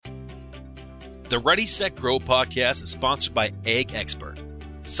The Ready, Set, Grow podcast is sponsored by RH Expert,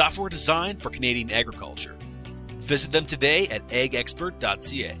 software designed for Canadian agriculture. Visit them today at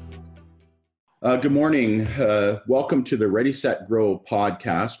rhexpert.ca. Good morning. Welcome to the Ready, Set, Grow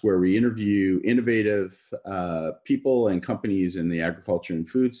podcast, where we interview innovative people and companies in the agriculture and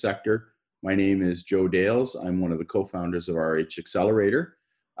food sector. My name is Joe Dales. I'm one of the co-founders of RH Accelerator.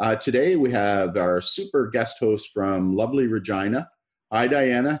 Today we have our super guest host from lovely Regina. Hi,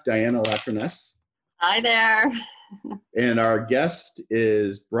 Diana Latrones. Hi there. And our guest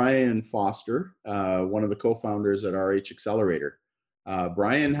is Brian Foster, one of the co-founders at RH Accelerator.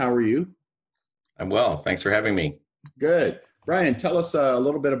 Brian, how are you? I'm well. Thanks for having me. Good. Brian, tell us a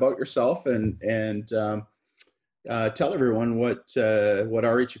little bit about yourself and tell everyone what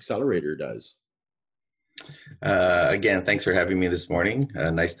RH Accelerator does. Again, thanks for having me this morning.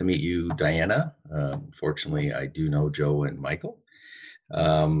 Nice to meet you, Diana. Fortunately, I do know Joe and Michael.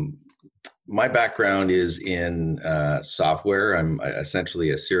 My background is in software. I'm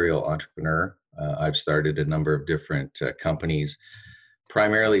essentially a serial entrepreneur. I've started a number of different companies,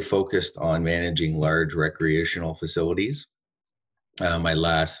 primarily focused on managing large recreational facilities. My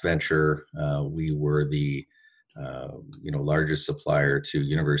last venture, we were the largest supplier to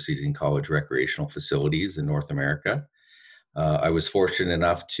universities and college recreational facilities in North America. I was fortunate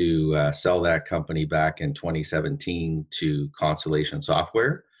enough to sell that company back in 2017 to Constellation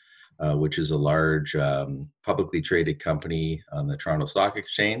Software, which is a large publicly traded company on the Toronto Stock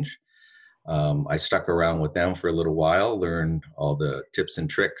Exchange. I stuck around with them for a little while, learned all the tips and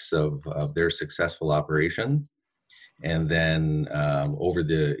tricks of their successful operation, and then over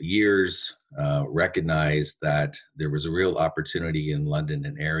the years recognized that there was a real opportunity in London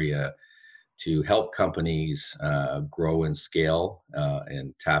and area to help companies grow and scale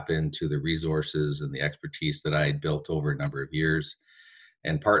and tap into the resources and the expertise that I had built over a number of years.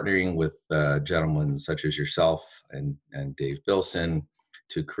 And partnering with gentlemen such as yourself and Dave Bilson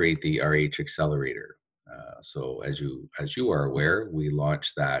to create the RH Accelerator. So as you are aware, we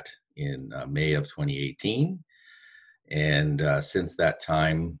launched that in May of 2018. And since that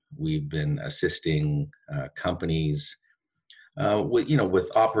time, we've been assisting companies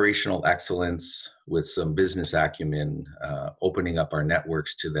with operational excellence, with some business acumen, opening up our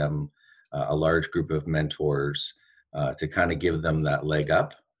networks to them, a large group of mentors to kind of give them that leg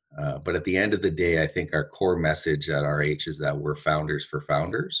up. But at the end of the day, I think our core message at RH is that we're founders for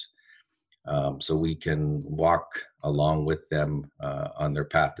founders. So we can walk along with them on their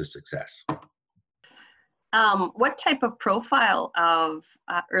path to success. What type of profile of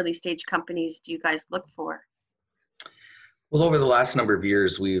early stage companies do you guys look for? Well, over the last number of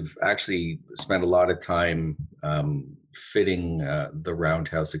years, we've actually spent a lot of time fitting the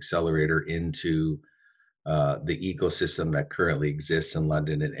Roundhouse Accelerator into the ecosystem that currently exists in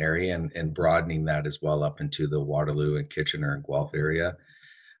London and area, and broadening that as well up into the Waterloo and Kitchener and Guelph area.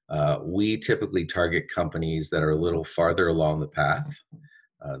 We typically target companies that are a little farther along the path.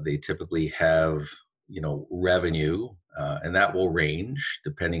 They typically have revenue, and that will range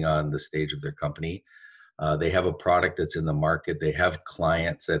depending on the stage of their company. They have a product that's in the market. They have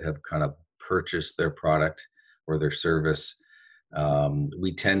clients that have kind of purchased their product or their service.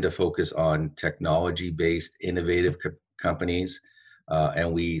 We tend to focus on technology-based, innovative companies,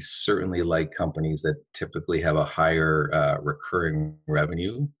 and we certainly like companies that typically have a higher recurring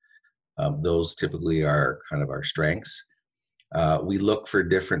revenue. Those typically are kind of our strengths. We look for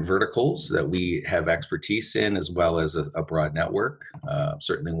different verticals that we have expertise in, as well as a broad network,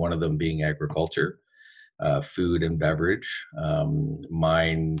 certainly one of them being agriculture, food and beverage,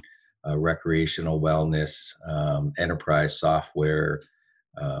 mine, recreational wellness, enterprise software,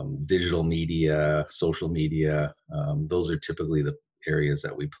 digital media, social media. Those are typically the areas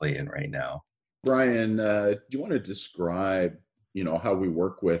that we play in right now. Brian, do you want to describe, how we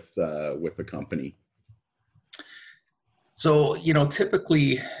work with the company? So,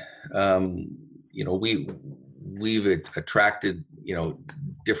 typically, we've attracted,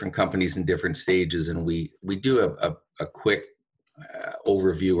 different companies in different stages, and we do a quick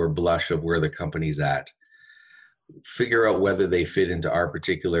overview or blush of where the company's at, figure out whether they fit into our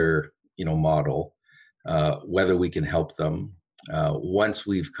particular, model, whether we can help them. Once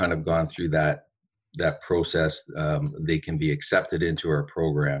we've kind of gone through that process, they can be accepted into our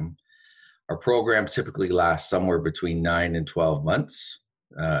program. Our program typically lasts somewhere between 9 and 12 months,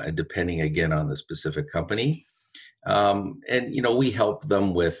 depending again on the specific company. And we help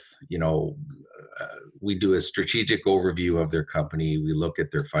them with, we do a strategic overview of their company. We look at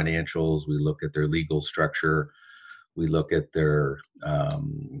their financials. We look at their legal structure. We look at their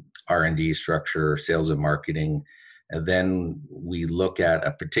R&D structure, sales and marketing, And then we look at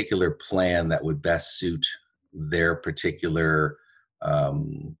a particular plan that would best suit their particular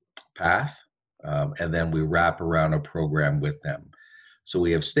path. And then we wrap around a program with them. So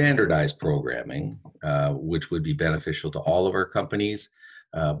we have standardized programming, which would be beneficial to all of our companies.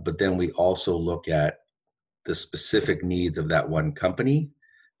 But then we also look at the specific needs of that one company,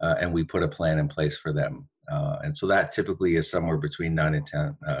 and we put a plan in place for them. And so that typically is somewhere between 9 and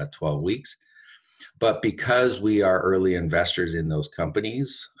 10, 12 weeks. But because we are early investors in those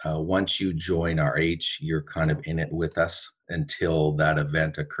companies, once you join RH, you're kind of in it with us until that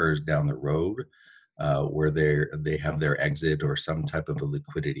event occurs down the road, where they have their exit or some type of a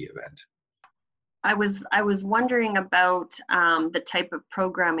liquidity event. I was wondering about the type of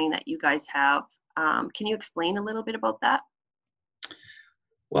programming that you guys have. Can you explain a little bit about that?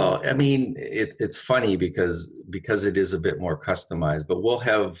 Well, I mean, it's funny because it is a bit more customized, but we'll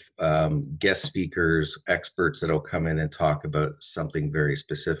have guest speakers, experts that'll come in and talk about something very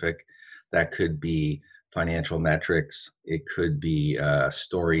specific. That could be financial metrics. It could be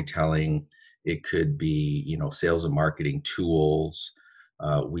storytelling. It could be, sales and marketing tools.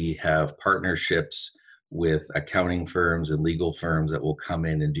 We have partnerships with accounting firms and legal firms that will come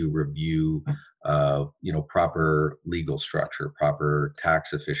in and do review of, proper legal structure, proper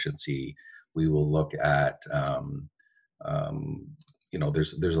tax efficiency. We will look at,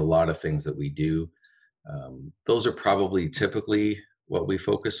 there's a lot of things that we do. Those are probably typically what we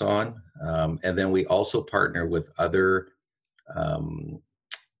focus on. And then we also partner with other,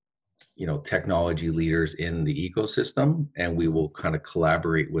 technology leaders in the ecosystem, and we will kind of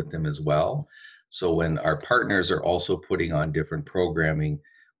collaborate with them as well. So when our partners are also putting on different programming,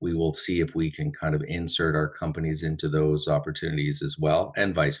 we will see if we can kind of insert our companies into those opportunities as well,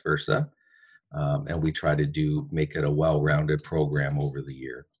 and vice versa. And we try to make it a well-rounded program over the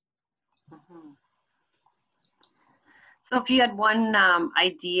year. Mm-hmm. So if you had one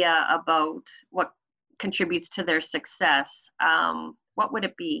idea about what contributes to their success, what would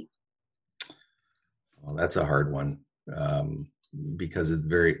it be? Well, that's a hard one, because it's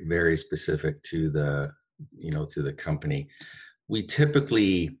very, very specific to the company. We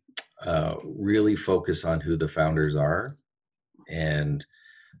typically really focus on who the founders are, and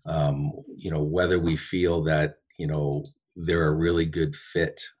whether we feel that they're a really good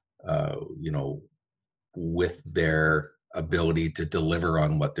fit, with their ability to deliver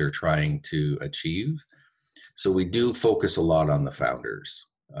on what they're trying to achieve. So we do focus a lot on the founders,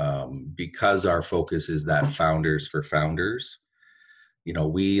 because our focus is that founders for founders.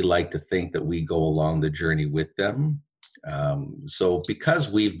 We like to think that we go along the journey with them. So because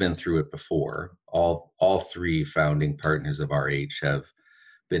we've been through it before, all three founding partners of RH have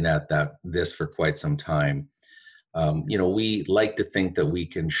been at this for quite some time. We like to think that we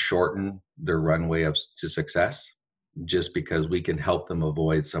can shorten their runway to success, just because we can help them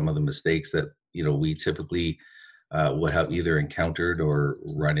avoid some of the mistakes that we typically would have either encountered or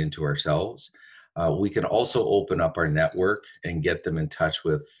run into ourselves. We can also open up our network and get them in touch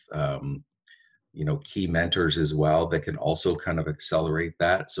with key mentors as well that can also kind of accelerate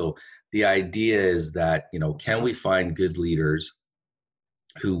that. So the idea is that, can we find good leaders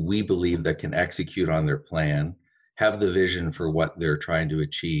who we believe that can execute on their plan, have the vision for what they're trying to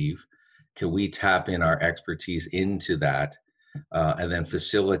achieve? Can we tap in our expertise into that, and then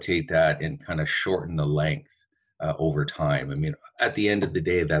facilitate that and kind of shorten the length over time? I mean, at the end of the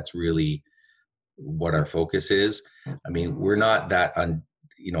day, that's really what our focus is. I mean, we're not that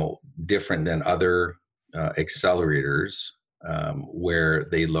different than other accelerators, where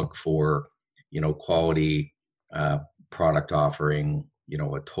they look for quality product offering,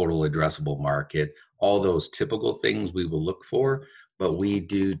 a total addressable market, all those typical things we will look for, but we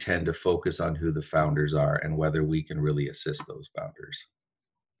do tend to focus on who the founders are and whether we can really assist those founders.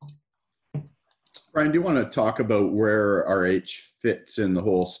 Brian, do you want to talk about where RH fits in the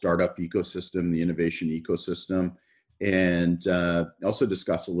whole startup ecosystem, the innovation ecosystem, and also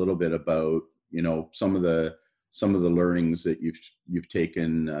discuss a little bit about some of the learnings that you've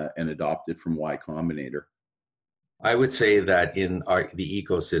taken and adopted from Y Combinator? I would say that in the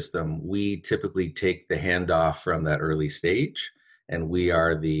ecosystem, we typically take the handoff from that early stage, and we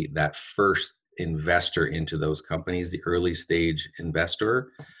are that first investor into those companies, the early stage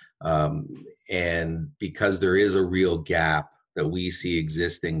investor. And because there is a real gap that we see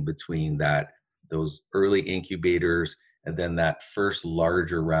existing between those early incubators and then that first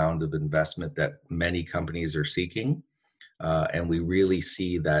larger round of investment that many companies are seeking, and we really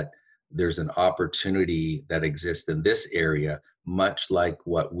see that there's an opportunity that exists in this area, much like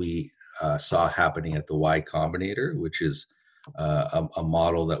what we saw happening at the Y Combinator, which is a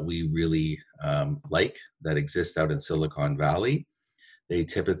model that we really like that exists out in Silicon Valley. They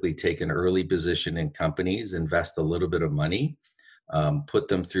typically take an early position in companies, invest a little bit of money, put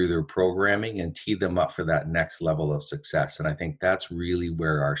them through their programming and tee them up for that next level of success. And I think that's really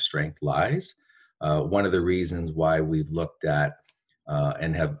where our strength lies. One of the reasons why we've looked at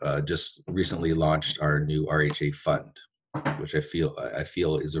and have just recently launched our new RHA fund, which I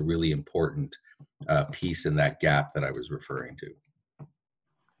feel is a really important piece in that gap that I was referring to.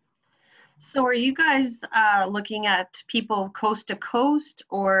 So are you guys looking at people coast to coast,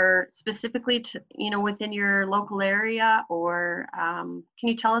 or specifically to, within your local area, or can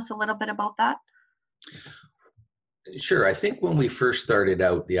you tell us a little bit about that? Sure. I think when we first started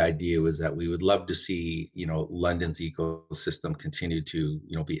out, the idea was that we would love to see, London's ecosystem continue to,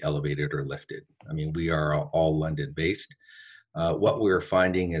 be elevated or lifted. I mean, we are all London based. What we're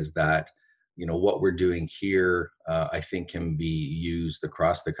finding is that, what we're doing here, I think can be used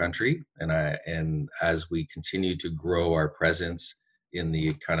across the country. And as we continue to grow our presence in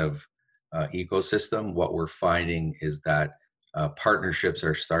the kind of ecosystem, what we're finding is that partnerships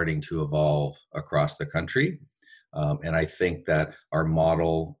are starting to evolve across the country. And I think that our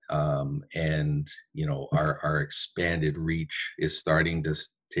model and our expanded reach is starting to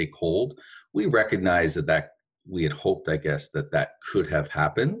take hold. We recognize that we had hoped, I guess, that could have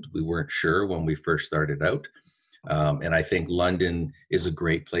happened. We weren't sure when we first started out. And I think London is a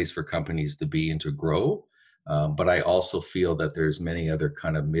great place for companies to be and to grow. But I also feel that there's many other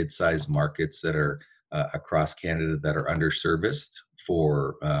kind of mid-sized markets that are across Canada that are underserviced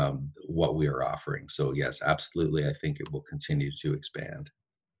for what we are offering. So yes, absolutely, I think it will continue to expand.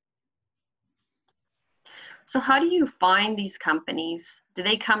 So how do you find these companies? Do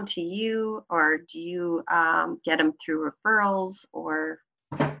they come to you, or do you get them through referrals, or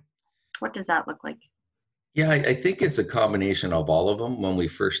what does that look like? Yeah, I think it's a combination of all of them. When we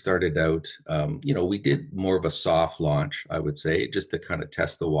first started out, we did more of a soft launch, I would say, just to kind of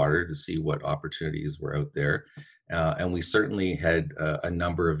test the water to see what opportunities were out there. And we certainly had a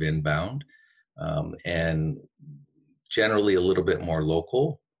number of inbound and generally a little bit more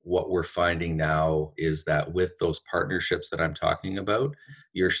local. What we're finding now is that with those partnerships that I'm talking about,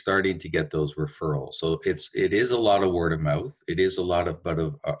 you're starting to get those referrals. So it is a lot of word of mouth. It is a lot of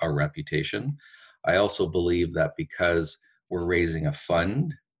a reputation. I also believe that because we're raising a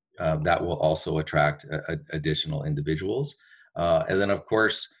fund, that will also attract additional individuals. And then, of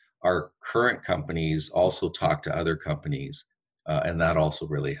course, our current companies also talk to other companies, and that also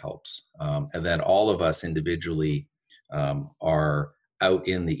really helps. And then all of us individually are out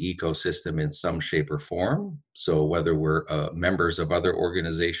in the ecosystem in some shape or form. So whether we're members of other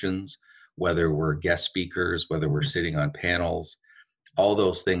organizations, whether we're guest speakers, whether we're sitting on panels, all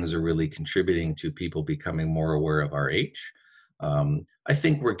those things are really contributing to people becoming more aware of RH. I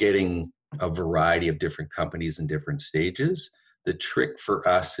think we're getting a variety of different companies in different stages. The trick for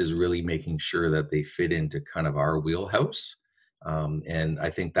us is really making sure that they fit into kind of our wheelhouse. And I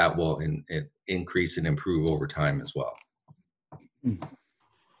think that will increase and improve over time as well.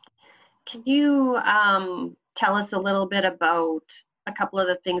 Can you tell us a little bit about a couple of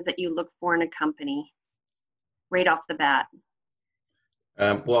the things that you look for in a company right off the bat?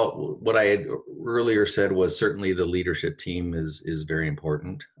 Well, what I had earlier said was certainly the leadership team is very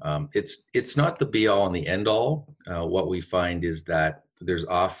important. It's not the be all and the end all. What we find is that there's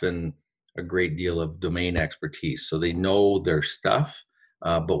often a great deal of domain expertise. So they know their stuff,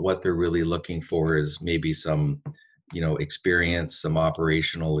 but what they're really looking for is maybe some, experience, some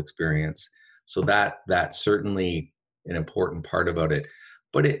operational experience. So that's certainly an important part about it.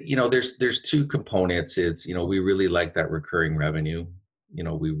 But there's two components. It's, we really like that recurring revenue.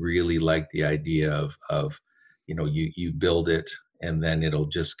 We really like the idea of you build it and then it'll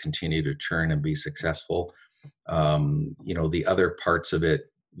just continue to churn and be successful. The other parts of it,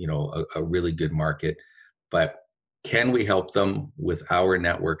 a really good market, but can we help them with our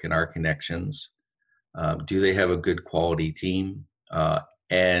network and our connections? Do they have a good quality team?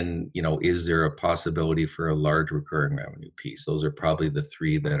 And, is there a possibility for a large recurring revenue piece? Those are probably the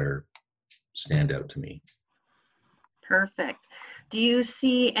three that stand out to me. Perfect. Do you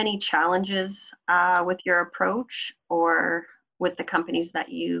see any challenges with your approach or with the companies that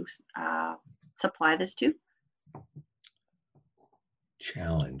you supply this to?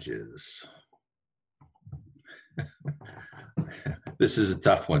 Challenges. This is a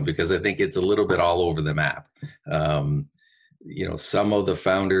tough one because I think it's a little bit all over the map. Some of the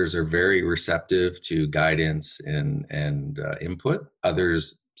founders are very receptive to guidance and input.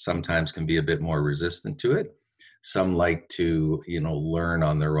 Others sometimes can be a bit more resistant to it. Some like to, learn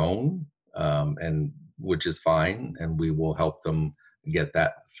on their own and which is fine, and we will help them get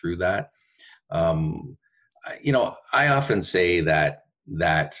that through that. I often say that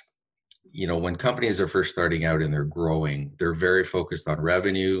when companies are first starting out and they're growing, they're very focused on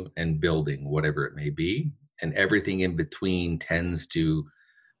revenue and building whatever it may be, and everything in between tends to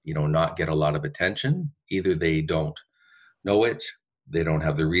not get a lot of attention. Either they don't know it, they don't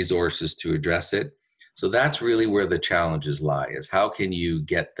have the resources to address it. So that's really where the challenges lie, is how can you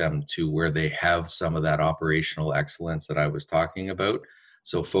get them to where they have some of that operational excellence that I was talking about.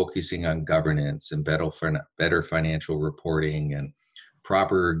 So focusing on governance and better financial reporting and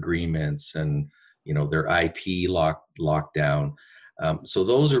proper agreements and their IP lockdown. So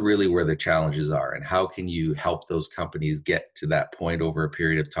those are really where the challenges are, and how can you help those companies get to that point over a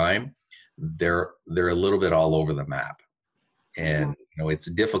period of time? They're a little bit all over the map, and it's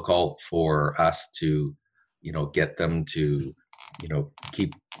difficult for us to get them to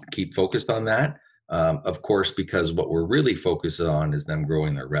keep focused on that. Of course, because what we're really focused on is them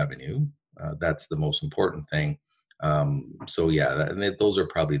growing their revenue. That's the most important thing. So yeah, those are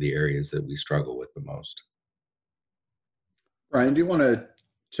probably the areas that we struggle with the most. Brian, do you want to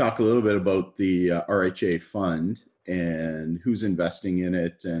talk a little bit about the RHA fund and who's investing in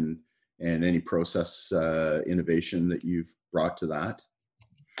it, and any process innovation that you've brought to that?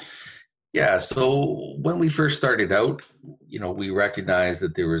 Yeah, so when we first started out, we recognized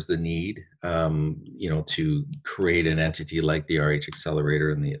that there was the need, to create an entity like the RH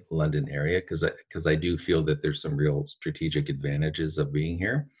Accelerator in the London area, because I do feel that there's some real strategic advantages of being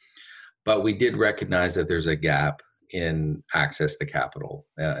here. But we did recognize that there's a gap in access to capital,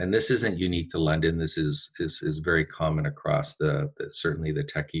 and this isn't unique to London. This is very common across certainly the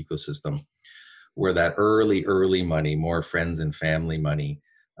tech ecosystem, where that early money, more friends and family money,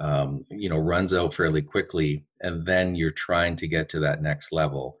 runs out fairly quickly, and then you're trying to get to that next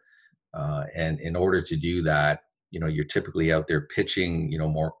level. And in order to do that, you're typically out there pitching,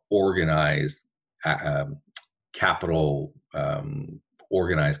 more organized capital,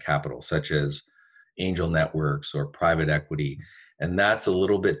 such as angel networks or private equity. And that's a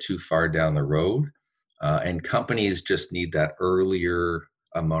little bit too far down the road. And companies just need that earlier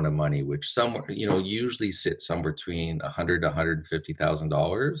amount of money, which usually sits somewhere between $100,000 to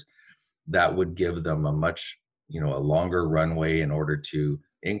 $150,000. That would give them a much, a longer runway in order to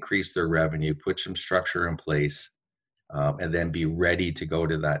increase their revenue, put some structure in place, and then be ready to go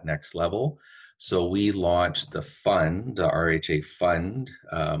to that next level. So we launched the fund, the RHA fund,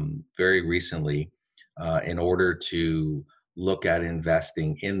 very recently, in order to look at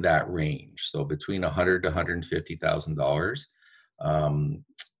investing in that range. So between $100,000 to $150,000.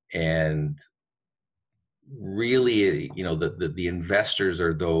 And really, the investors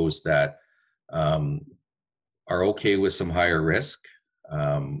are those that are okay with some higher risk,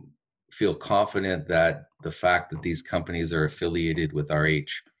 feel confident that the fact that these companies are affiliated with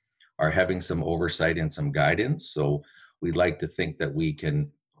RH are having some oversight and some guidance. So we'd like to think that we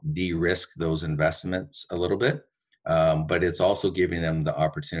can de-risk those investments a little bit. But it's also giving them the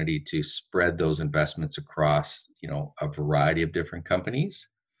opportunity to spread those investments across, a variety of different companies.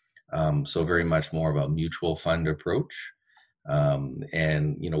 So very much more of a mutual fund approach.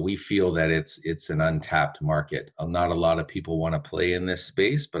 And we feel that it's an untapped market. Not a lot of people want to play in this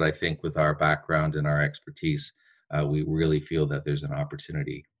space, but I think with our background and our expertise, we really feel that there's an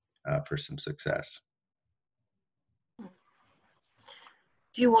opportunity for some success.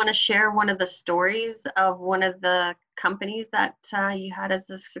 Do you want to share one of the stories of one of the companies that you had as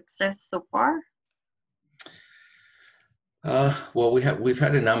a success so far? Well, we've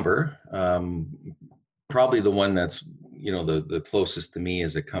had a number. Probably the one that's the closest to me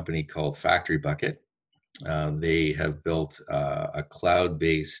is a company called Factory Bucket. They have built a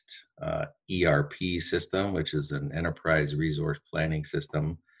cloud-based ERP system, which is an enterprise resource planning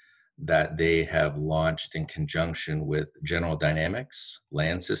system that they have launched in conjunction with General Dynamics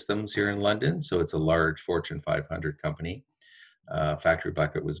Land Systems here in London. So it's a large Fortune 500 company. Factory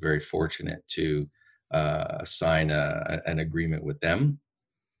Bucket was very fortunate to sign an agreement with them.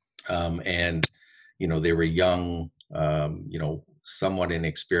 And, they were young, somewhat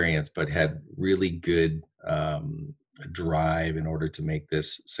inexperienced, but had really good drive in order to make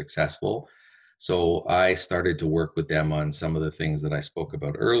this successful. So I started to work with them on some of the things that I spoke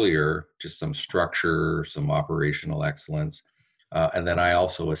about earlier, just some structure, some operational excellence. And then I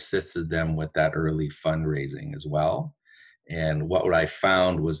also assisted them with that early fundraising as well. And what I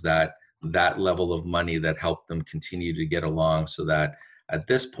found was that level of money that helped them continue to get along, so that at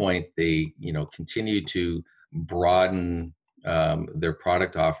this point they, continue to broaden their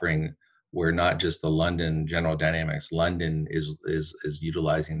product offering, where not just the London General Dynamics London is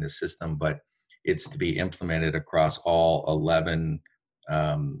utilizing the system, but it's to be implemented across all 11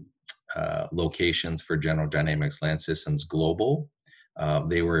 locations for General Dynamics Land Systems Global.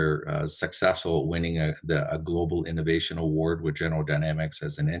 They were successful winning a Global Innovation Award with General Dynamics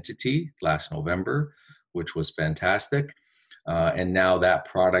as an entity last November, which was fantastic. And now that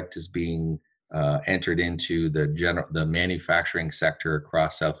product is being entered into the manufacturing sector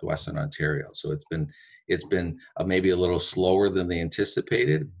across southwestern Ontario. So it's been maybe a little slower than they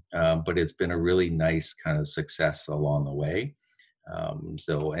anticipated, but it's been a really nice kind of success along the way.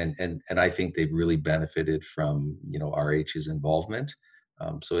 And I think they've really benefited from RH's involvement.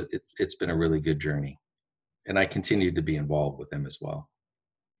 So it's been a really good journey, and I continue to be involved with them as well.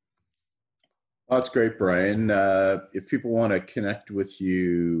 That's great, Brian. If people want to connect with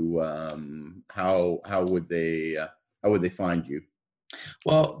you, how would they find you?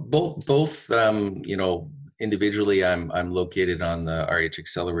 Well, both individually, I'm located on the RH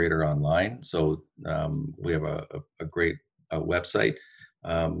Accelerator online. So we have a great website,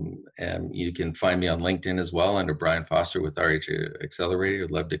 and you can find me on LinkedIn as well under Brian Foster with RH Accelerator.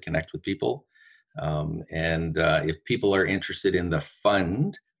 I'd love to connect with people. And if people are interested in the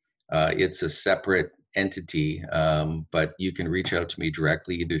fund, it's a separate entity, but you can reach out to me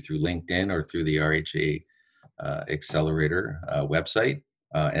directly either through LinkedIn or through the RH Accelerator website,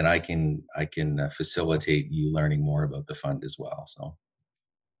 and I can facilitate you learning more about the fund as well. So,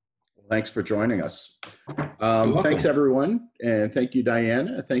 thanks for joining us. You're welcome. Thanks, everyone, and thank you,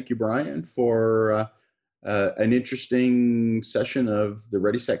 Diana. Thank you, Brian, for an interesting session of the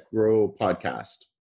Ready, Set, Grow podcast.